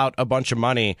shell out a bunch of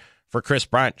money for Chris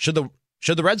Bryant, should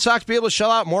the Red Sox be able to shell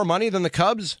out more money than the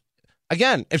Cubs?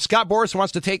 Again, if Scott Boras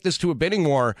wants to take this to a bidding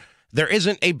war, there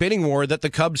isn't a bidding war that the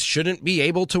Cubs shouldn't be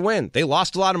able to win. They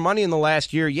lost a lot of money in the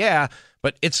last year, yeah,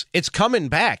 but it's coming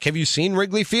back. Have you seen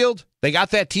Wrigley Field? They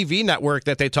got that TV network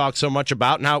that they talk so much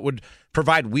about, and how it would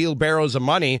provide wheelbarrows of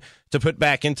money to put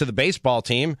back into the baseball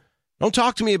team. Don't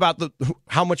talk to me about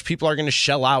how much people are going to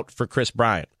shell out for Chris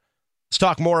Bryant. Let's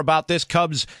talk more about this,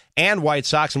 Cubs and White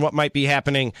Sox, and what might be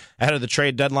happening ahead of the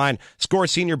trade deadline. Score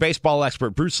senior baseball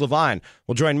expert Bruce Levine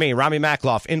will join me, Rami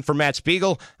Makloff, in for Matt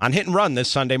Spiegel on Hit and Run this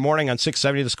Sunday morning on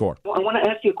 670 The Score. Well, I want to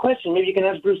ask you a question. Maybe you can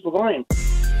ask Bruce Levine.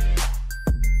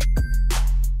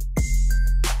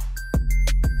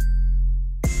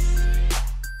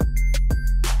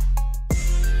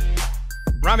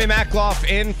 Rami Makloff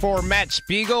in for Matt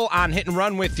Spiegel on Hit and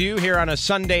Run with you here on a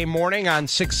Sunday morning on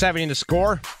 670 The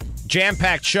Score.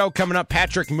 Jam-packed show coming up.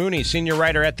 Patrick Mooney, senior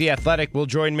writer at The Athletic, will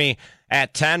join me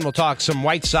at 10. We'll talk some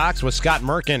White Sox with Scott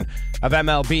Merkin of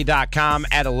MLB.com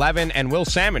at 11, and Will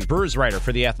Salmon, Brewers writer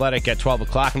for The Athletic, at 12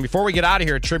 o'clock. And before we get out of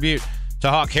here, a tribute to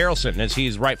Hawk Harrelson as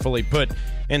he's rightfully put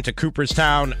into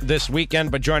Cooperstown this weekend.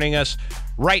 But joining us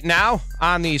right now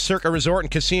on the Circa Resort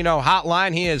and Casino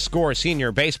hotline, he is Score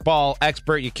senior baseball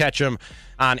expert. You catch him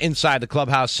on Inside the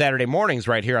Clubhouse Saturday mornings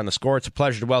right here on The Score. It's a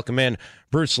pleasure to welcome in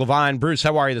Bruce Levine. Bruce,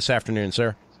 how are you this afternoon,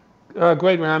 sir?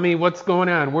 Great, Rami. What's going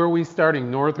on? Where are we starting,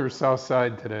 north or south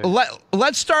side today?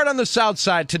 Let's start on the south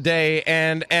side today,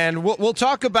 and we'll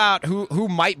talk about who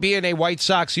might be in a White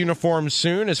Sox uniform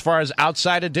soon as far as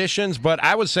outside additions. But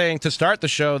I was saying to start the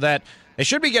show that they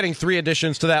should be getting 3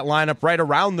 additions to that lineup right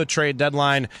around the trade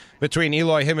deadline between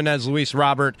Eloy Jimenez, Luis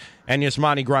Robert, and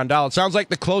Yasmani Grandal. It sounds like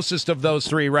the closest of those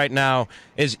 3 right now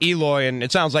is Eloy, and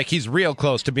it sounds like he's real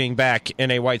close to being back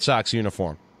in a White Sox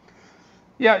uniform.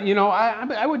 Yeah,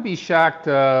 I would be shocked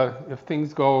if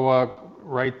things go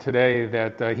right today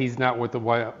that he's not with the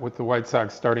White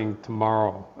Sox starting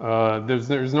tomorrow.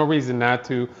 There's no reason not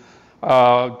to.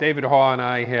 David Hall and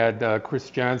I had Chris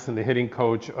Johnson, the hitting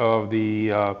coach of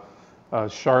the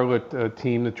Charlotte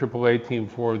team, the AAA team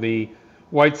for the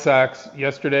White Sox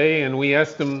yesterday, and we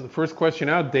asked him the first question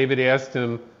out. David asked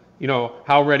him,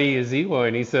 how ready is Eloy?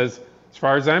 And he says, as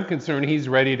far as I'm concerned, he's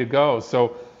ready to go.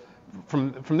 So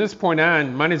from this point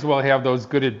on, might as well have those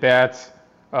good at bats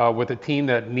with a team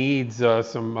that needs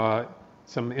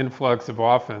some influx of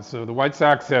offense. So the White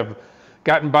Sox have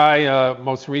gotten by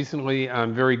most recently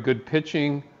on very good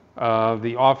pitching.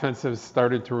 The offense has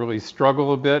started to really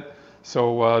struggle a bit.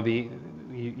 So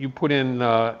you put in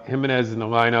Jimenez in the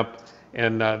lineup,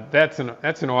 and that's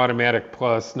an automatic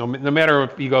plus. No matter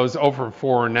if he goes 0 for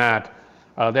 4 or not,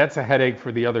 that's a headache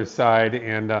for the other side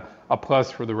and a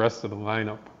plus for the rest of the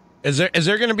lineup. Is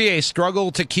there going to be a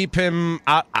struggle to keep him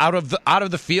out of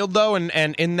the field though, and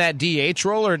in that DH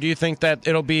role, or do you think that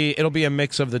it'll be a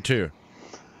mix of the two?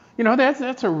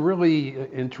 That's a really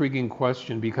intriguing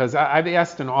question because I've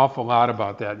asked an awful lot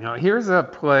about that. Here's a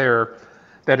player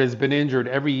that has been injured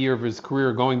every year of his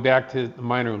career going back to the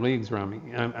minor leagues, Rami.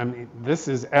 I mean, this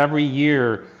is every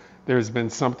year there's been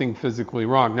something physically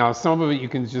wrong. Now, some of it you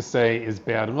can just say is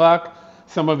bad luck.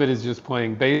 Some of it is just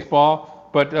playing baseball.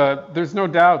 But there's no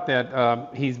doubt that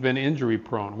he's been injury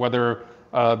prone, whether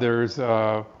there's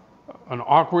an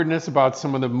awkwardness about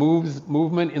some of the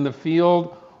movement in the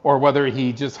field, or whether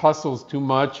he just hustles too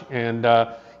much and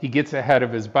he gets ahead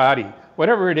of his body.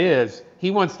 Whatever it is,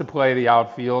 he wants to play the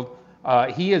outfield.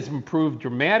 He has improved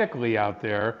dramatically out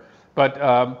there,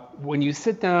 but when you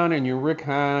sit down and you're Rick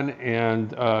Hahn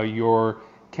and your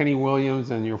Kenny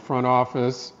Williams and your front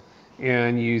office,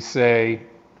 and you say,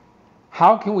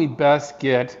 how can we best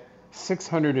get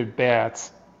 600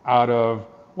 at-bats out of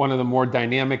one of the more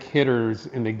dynamic hitters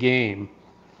in the game?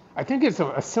 I think it's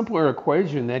a simpler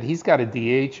equation that he's got to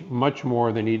DH much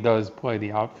more than he does play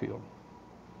the outfield.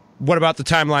 What about the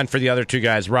timeline for the other two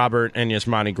guys, Robert and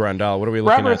Yasmani Grandal? What are we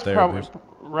looking at there?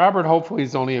 Robert hopefully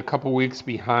is only a couple weeks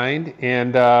behind,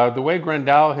 and the way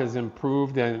Grandal has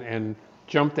improved and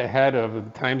jumped ahead of the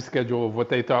time schedule of what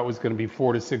they thought was going to be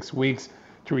 4 to 6 weeks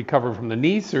to recover from the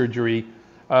knee surgery,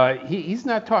 he's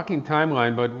not talking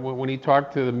timeline, but when he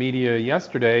talked to the media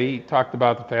yesterday, he talked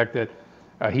about the fact that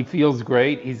he feels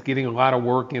great. He's getting a lot of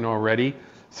work in already.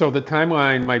 So the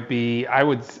timeline might be, I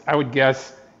would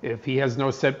guess, if he has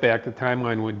no setback, the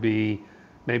timeline would be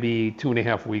maybe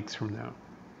 2.5 weeks from now.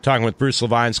 Talking with Bruce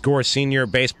Levine, Score senior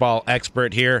baseball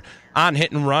expert here on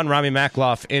Hit and Run. Rami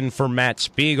Makloff in for Matt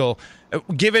Spiegel.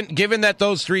 Given that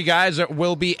those three guys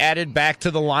will be added back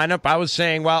to the lineup, I was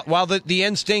saying, while the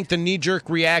instinct, the knee-jerk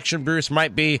reaction, Bruce,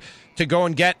 might be to go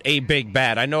and get a big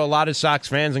bat. I know a lot of Sox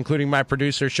fans, including my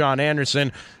producer, Sean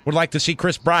Anderson, would like to see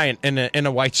Chris Bryant in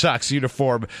a White Sox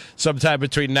uniform sometime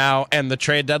between now and the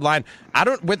trade deadline.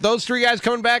 With those three guys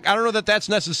coming back, I don't know that that's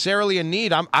necessarily a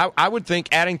need. I would think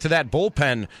adding to that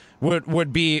bullpen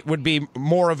would be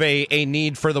more of a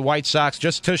need for the White Sox,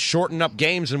 just to shorten up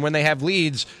games, and when they have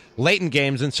leads late in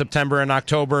games in September and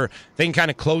October, they can kind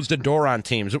of close the door on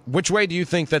teams. Which way do you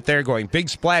think that they're going? Big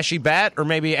splashy bat, or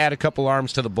maybe add a couple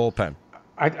arms to the bullpen?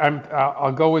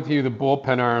 I'll go with you, the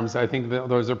bullpen arms. I think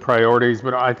those are priorities,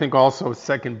 but I think also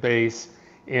second base,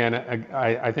 and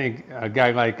I think a guy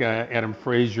like Adam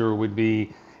Frazier would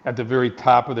be at the very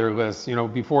top of their list. You know,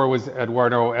 before it was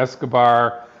Eduardo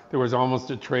Escobar, there was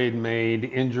almost a trade made,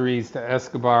 injuries to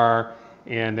Escobar,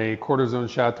 and a cortisone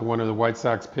shot to one of the White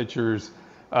Sox pitchers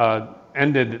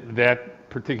ended that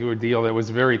particular deal that was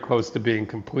very close to being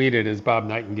completed, as Bob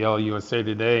Nightingale, USA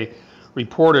Today,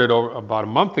 reported about a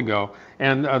month ago.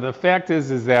 And the fact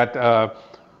is that,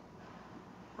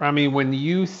 Rami, when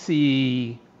you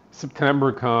see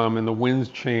September come and the winds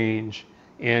change,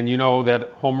 and you know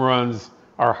that home runs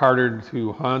are harder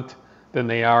to hunt than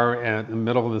they are at the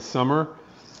middle of the summer,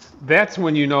 that's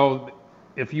when you know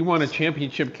if you want a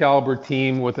championship caliber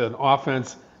team with an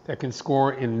offense that can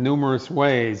score in numerous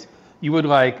ways, you would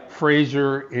like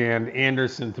Frazier and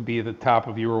Anderson to be at the top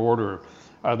of your order.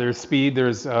 There's speed,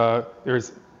 there's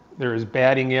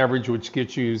batting average, which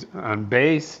gets you on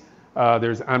base.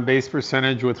 There's on base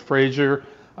percentage with Frazier.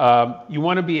 You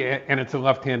want to be, and it's a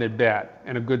left-handed bat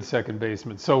and a good second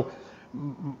baseman. So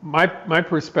my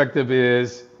perspective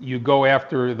is you go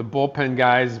after the bullpen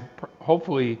guys,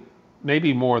 hopefully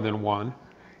maybe more than one,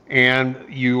 and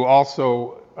you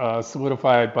also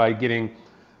solidify it by getting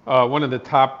one of the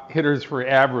top hitters for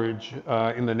average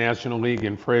in the National League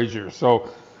in Frazier. So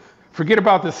forget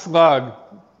about the slug.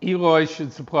 Eloy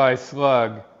should supply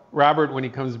slug. Robert, when he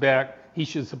comes back, he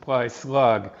should supply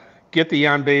slug. Get the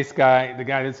on-base guy, the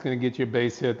guy that's going to get you a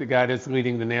base hit, the guy that's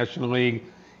leading the National League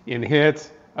in hits,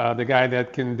 the guy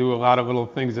that can do a lot of little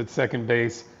things at second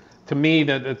base. To me,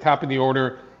 the top of the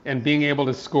order and being able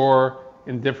to score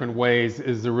in different ways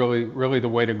is really the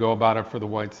way to go about it for the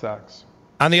White Sox.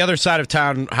 On the other side of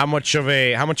town, how much of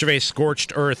a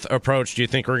scorched earth approach do you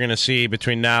think we're going to see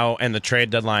between now and the trade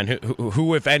deadline?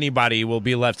 Who, if anybody, will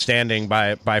be left standing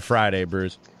by Friday,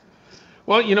 Bruce?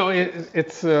 Well, you know,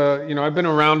 it's I've been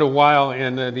around a while,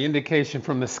 and the indication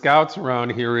from the scouts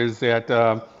around here is that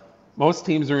most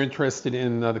teams are interested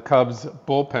in the Cubs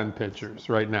bullpen pitchers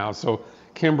right now. So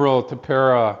Kimbrel,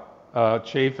 Tepera,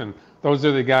 Chafin, those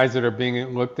are the guys that are being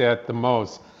looked at the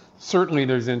most. Certainly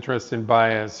there's interest in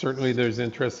Baez. Certainly there's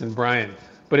interest in Bryant.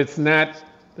 But it's not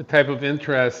the type of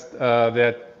interest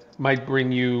that might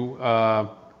bring you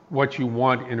what you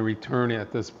want in return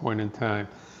at this point in time.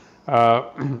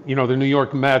 The New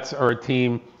York Mets are a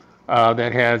team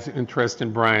that has interest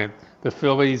in Bryant. The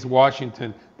Phillies,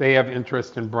 Washington, they have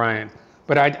interest in Bryant.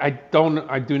 But I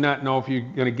do not know if you're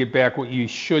going to get back what you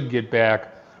should get back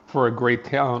for a great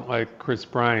talent like Chris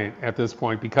Bryant at this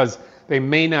point, because they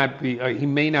may not be. He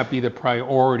may not be the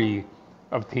priority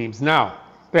of teams. Now,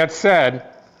 that said,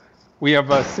 we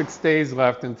have 6 days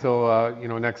left until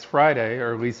next Friday,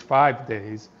 or at least 5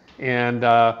 days, and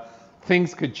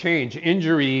things could change.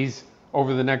 Injuries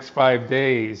over the next 5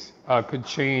 days could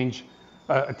change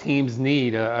a team's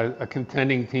need, a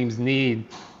contending team's need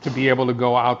to be able to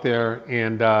go out there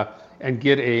and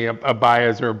get a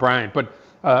Baez or a Bryant. But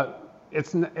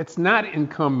it's not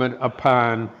incumbent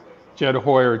upon Jed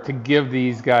Hoyer to give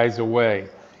these guys away.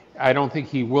 I don't think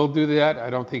he will do that. I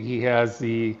don't think he has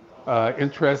the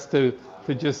interest to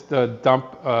just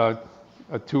dump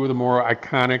two of the more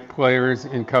iconic players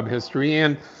in Cub history.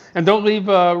 And don't leave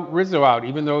Rizzo out,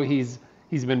 even though he's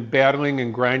been battling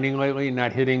and grinding lately,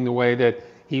 not hitting the way that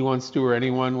he wants to or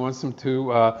anyone wants him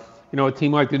to. A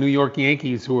team like the New York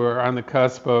Yankees, who are on the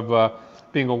cusp of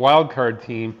being a wild card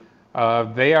team,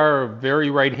 they are very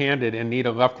right-handed and need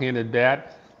a left-handed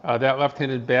bat. That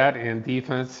left-handed bat and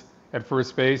defense at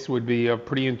first base would be a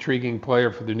pretty intriguing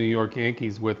player for the New York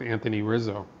Yankees with Anthony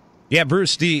Rizzo. Yeah,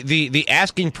 Bruce, the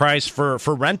asking price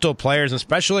for rental players,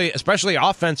 especially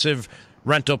offensive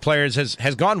rental players,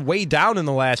 has gone way down in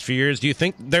the last few years. Do you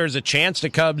think there's a chance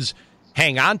the Cubs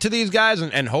hang on to these guys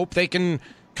and hope they can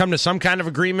come to some kind of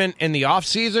agreement in the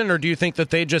offseason, or do you think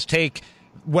that they just take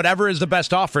whatever is the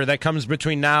best offer that comes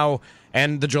between now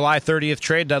and the July 30th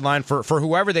trade deadline for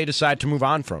whoever they decide to move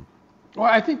on from? Well,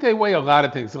 I think they weigh a lot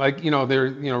of things. Like, there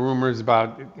rumors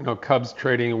about, Cubs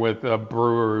trading with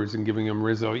Brewers and giving them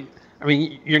Rizzo. I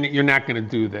mean, you're not going to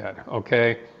do that,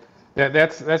 okay?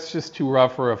 That's just too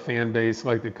rough for a fan base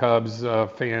like the Cubs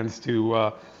fans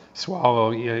to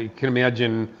swallow. You can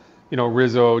imagine,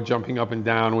 Rizzo jumping up and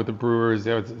down with the Brewers.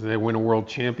 They win a world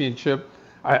championship.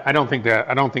 I don't think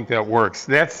that works.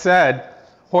 That said,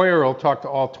 Hoyer will talk to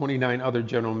all 29 other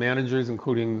general managers,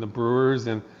 including the Brewers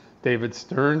and David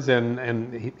Stearns,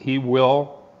 and he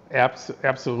will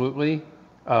absolutely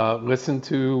listen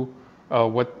to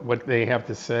what they have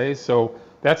to say. So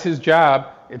that's his job.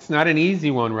 It's not an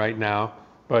easy one right now,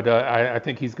 but I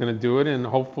think he's going to do it and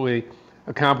hopefully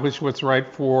accomplish what's right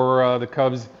for the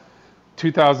Cubs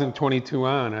 2022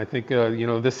 on. I think,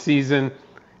 this season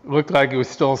looked like it was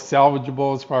still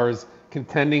salvageable as far as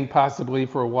contending possibly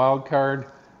for a wild card.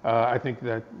 I think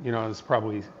that, it's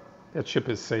probably, that ship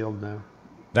has sailed now.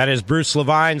 That is Bruce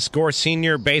Levine, Score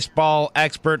Senior baseball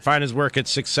expert. Find his work at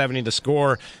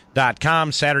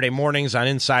 670thescore.com. Saturday mornings on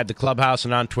Inside the Clubhouse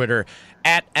and on Twitter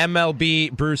at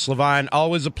MLB Bruce Levine.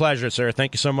 Always a pleasure, sir.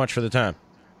 Thank you so much for the time.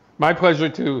 My pleasure,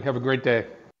 too. Have a great day.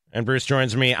 And Bruce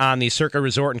joins me on the Circa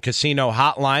Resort and Casino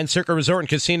hotline. Circa Resort and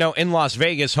Casino in Las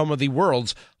Vegas, home of the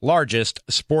world's largest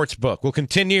sports book. We'll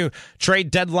continue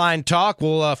trade deadline talk.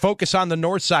 We'll focus on the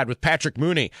north side with Patrick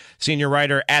Mooney, senior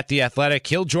writer at The Athletic.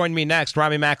 He'll join me next.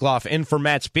 Rami Makloff in for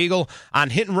Matt Spiegel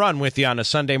on Hit and Run with you on a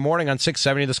Sunday morning on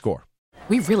 670 The Score.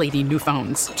 We really need new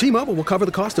phones. T-Mobile will cover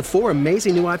the cost of 4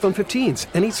 amazing new iPhone 15s,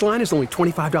 and each line is only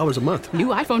 $25 a month. New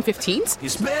iPhone 15s?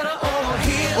 It's better over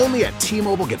here. Only at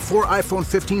T-Mobile, get 4 iPhone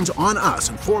 15s on us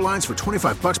and 4 lines for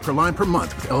 $25 per line per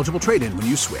month with eligible trade-in when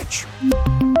you switch.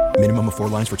 Minimum of 4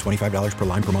 lines for $25 per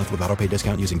line per month with auto-pay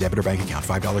discount using debit or bank account.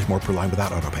 $5 more per line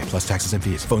without auto-pay, plus taxes and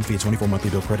fees. Phone fee at 24 monthly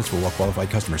bill credits for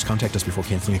well-qualified customers. Contact us before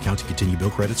canceling account to continue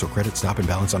bill credits or credit stop and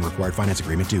balance on required finance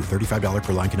agreement due. $35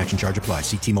 per line connection charge applies.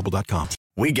 See T-Mobile.com.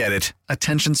 We get it.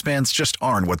 Attention spans just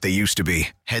aren't what they used to be.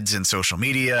 Heads in social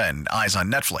media and eyes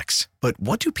on Netflix. But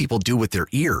what do people do with their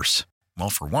ears? Well,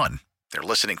 for one, they're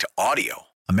listening to audio.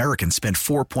 Americans spend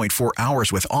 4.4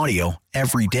 hours with audio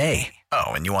every day. Oh,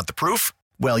 and you want the proof?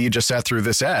 Well, you just sat through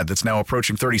this ad that's now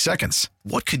approaching 30 seconds.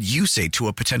 What could you say to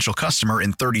a potential customer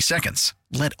in 30 seconds?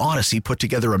 Let Odyssey put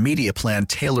together a media plan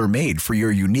tailor-made for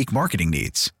your unique marketing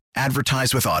needs.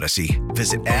 Advertise with Odyssey.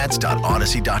 Visit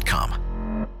ads.odyssey.com.